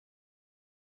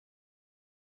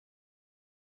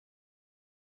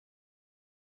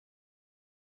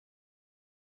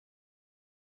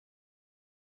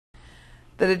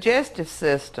The digestive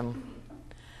system.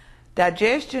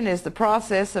 Digestion is the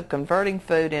process of converting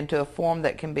food into a form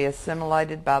that can be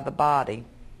assimilated by the body.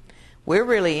 We're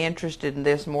really interested in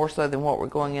this more so than what we're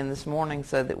going in this morning,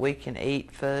 so that we can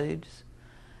eat foods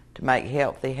to make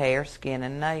healthy hair, skin,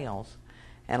 and nails.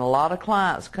 And a lot of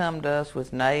clients come to us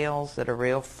with nails that are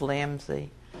real flimsy,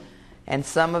 and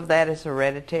some of that is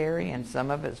hereditary, and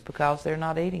some of it's because they're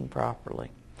not eating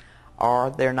properly or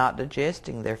they're not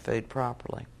digesting their food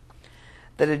properly.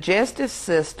 The digestive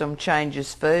system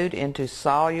changes food into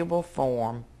soluble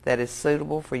form that is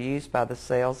suitable for use by the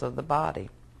cells of the body.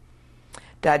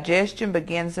 Digestion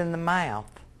begins in the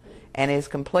mouth and is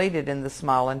completed in the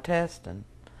small intestine.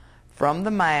 From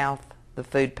the mouth, the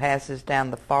food passes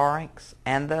down the pharynx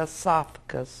and the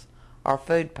esophagus, or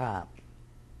food pipe,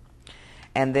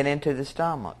 and then into the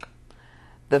stomach.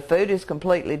 The food is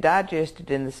completely digested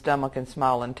in the stomach and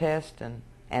small intestine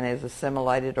and is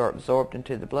assimilated or absorbed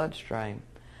into the bloodstream.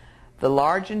 The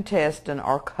large intestine,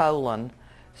 or colon,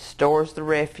 stores the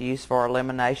refuse for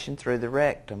elimination through the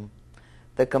rectum.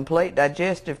 The complete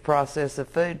digestive process of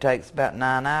food takes about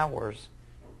 9 hours.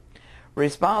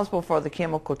 Responsible for the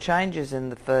chemical changes in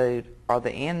the food are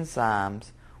the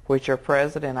enzymes, which are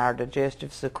present in our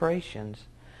digestive secretions.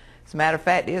 As a matter of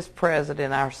fact, it is present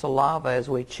in our saliva. As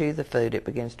we chew the food, it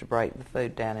begins to break the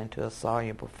food down into a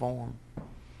soluble form.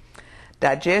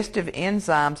 Digestive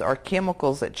enzymes are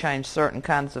chemicals that change certain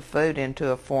kinds of food into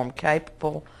a form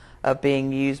capable of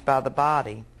being used by the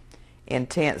body.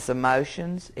 Intense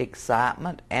emotions,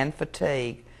 excitement, and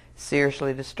fatigue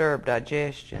seriously disturb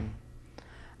digestion.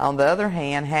 On the other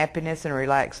hand, happiness and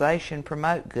relaxation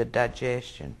promote good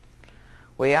digestion.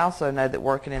 We also know that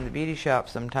working in the beauty shop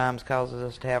sometimes causes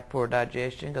us to have poor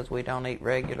digestion because we don't eat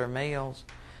regular meals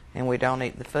and we don't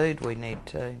eat the food we need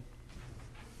to.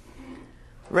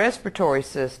 Respiratory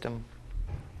system.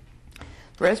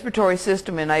 The respiratory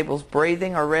system enables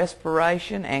breathing or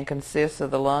respiration and consists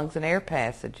of the lungs and air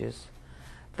passages.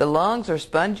 The lungs are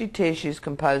spongy tissues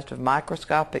composed of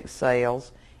microscopic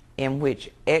cells in which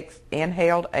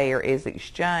inhaled air is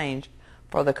exchanged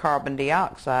for the carbon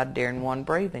dioxide during one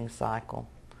breathing cycle.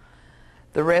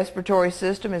 The respiratory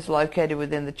system is located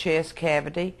within the chest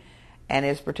cavity and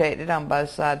is protected on both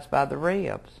sides by the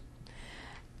ribs.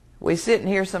 We sit in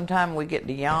here sometime and we get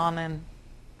to yawning.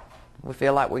 We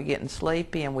feel like we're getting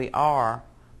sleepy, and we are,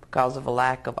 because of a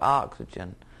lack of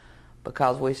oxygen,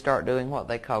 because we start doing what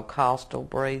they call costal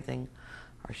breathing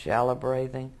or shallow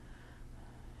breathing.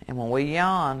 And when we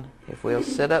yawn, if we'll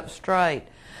sit up straight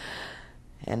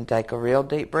and take a real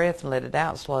deep breath and let it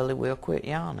out slowly, we'll quit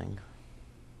yawning.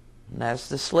 And that's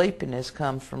the sleepiness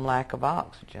comes from lack of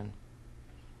oxygen.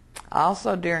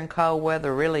 Also, during cold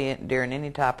weather, really during any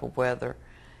type of weather,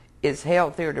 it's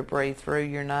healthier to breathe through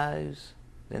your nose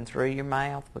than through your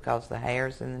mouth, because the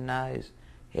hairs in the nose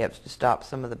helps to stop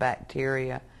some of the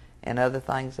bacteria and other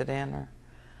things that enter.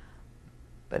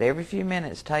 But every few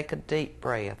minutes, take a deep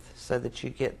breath so that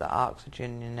you get the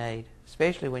oxygen you need,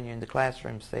 especially when you're in the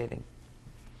classroom setting.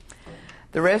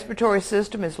 The respiratory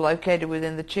system is located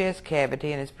within the chest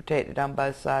cavity and is protected on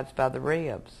both sides by the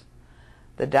ribs.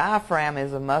 The diaphragm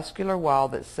is a muscular wall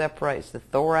that separates the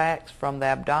thorax from the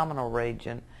abdominal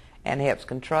region and helps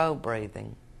control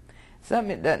breathing. Something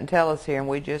it doesn't tell us here, and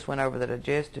we just went over the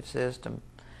digestive system.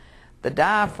 The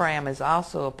diaphragm is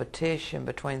also a partition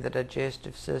between the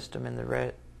digestive system and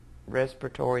the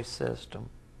respiratory system.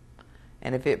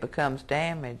 And if it becomes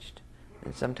damaged,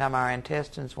 then sometimes our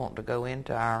intestines want to go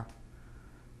into our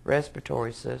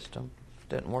respiratory system. It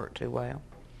doesn't work too well.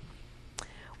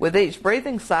 With each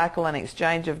breathing cycle, an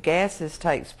exchange of gases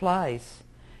takes place.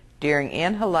 During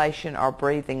inhalation or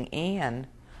breathing in,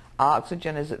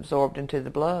 oxygen is absorbed into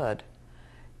the blood.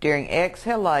 During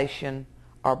exhalation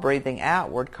or breathing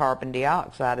outward, carbon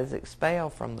dioxide is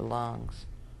expelled from the lungs.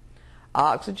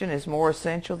 Oxygen is more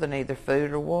essential than either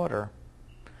food or water.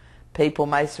 People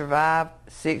may survive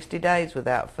 60 days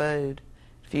without food,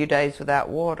 a few days without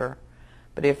water,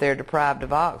 but if they're deprived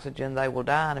of oxygen, they will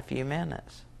die in a few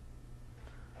minutes.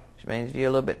 Which means if you're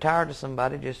a little bit tired of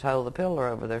somebody, just hold the pillow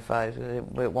over their face.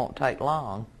 It won't take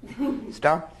long.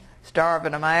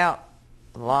 Starving them out,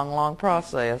 a long, long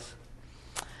process.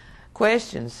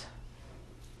 Questions?